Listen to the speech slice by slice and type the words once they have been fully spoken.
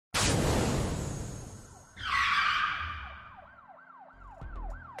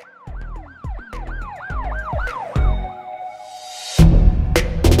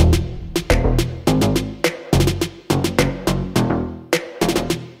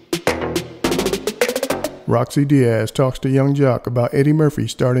Rocsi Diaz talks to Young Jock about Eddie Murphy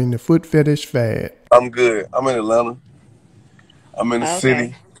starting the foot fetish fad. I'm good. I'm in Atlanta. I'm in the Okay.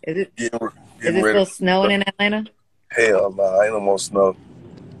 city. Is it Getting, is getting it ready still for snowing stuff. in Atlanta? Hell nah, ain't no more snow.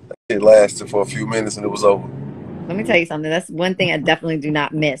 It lasted for a few minutes and it was over. Let me tell you something. That's one thing I definitely do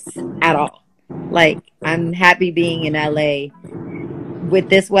not miss at all. Like, I'm happy being in LA with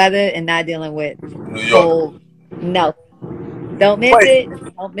this weather and not dealing with New York. cold. No, don't miss Wait,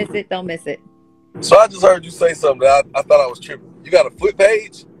 it. Don't miss it. Don't miss it. so I just heard you say something that I thought I was tripping. You got a foot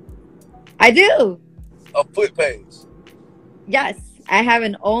page? I do. A foot page. Yes, I have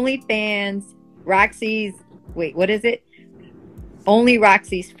an OnlyFans Roxy's. Wait, what is it? Only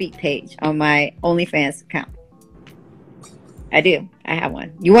Roxy's feet page on my OnlyFans account. I do. I have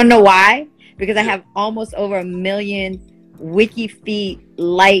one. You want to know why? Because I Yeah. have almost over 1 million wiki feet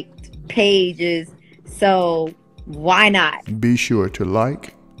liked pages. So why not? Be sure to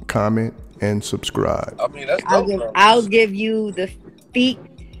like, comment, and subscribe. I mean, that's I'll dope give though. I'll give you the feet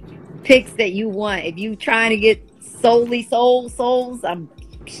pics that you want. If you trying to get solely souls,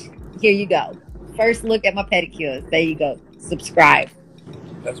 here you go. First look at my pedicures. There you go. Subscribe.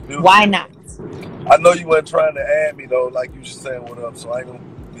 That's Why beautiful. not? I know you weren't trying to add me though, like you just saying what up, so I ain't gonna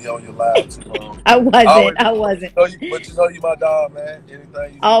be on your live too long. I I always, wasn't. I wasn't. but you know you my dog, man. Anything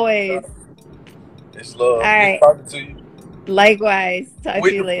you need, Always. it's All love. Good right. talking to you. Likewise. Talk to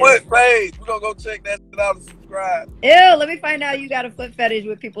With you the later. foot page, we're gonna go check that shit out and subscribe. Ew, let me find out you got a foot fetish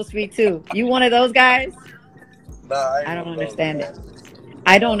with people's feet too. You one of those guys? Nah, I ain't I don't one of those, understand it. man.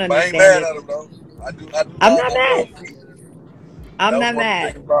 I don't But I ain't understand mad it. at him though. I do I'm love not my little mad. feet. I'm That was not one of the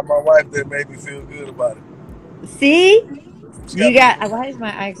mad. things about my wife that made me feel good about it. See? She You got got, beautiful why feet. is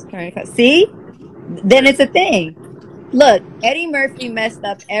my eyes turning? See? Then Yeah. it's a thing. Look, Eddie Murphy messed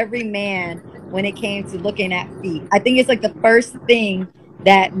up every man when it came to looking at feet. I think it's like the first thing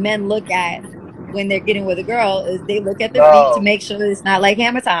that men look at when they're getting with a girl is they look at their feet to No, make sure it's not like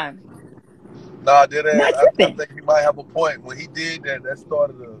hammer time. nah, did Not that. I tripping. think he might have a point. When he did that, that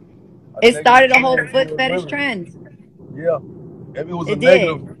started a It negative started a whole trend foot towards fetish women. trend. Yeah. If it was a It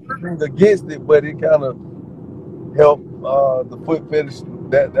negative did. thing against it, but it kind of helped the foot fetish,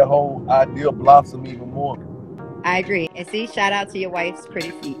 that whole idea blossom even more. I agree. And see, shout out to your wife's pretty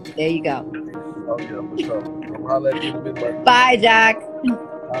feet. There you go. Oh, yeah, for sure. I'm going to holler at you in a bit, buddy. Bye, Jack.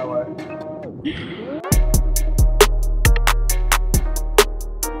 All right.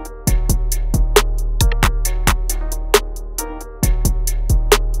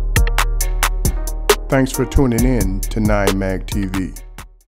 Thanks for tuning in to 9 Mag TV.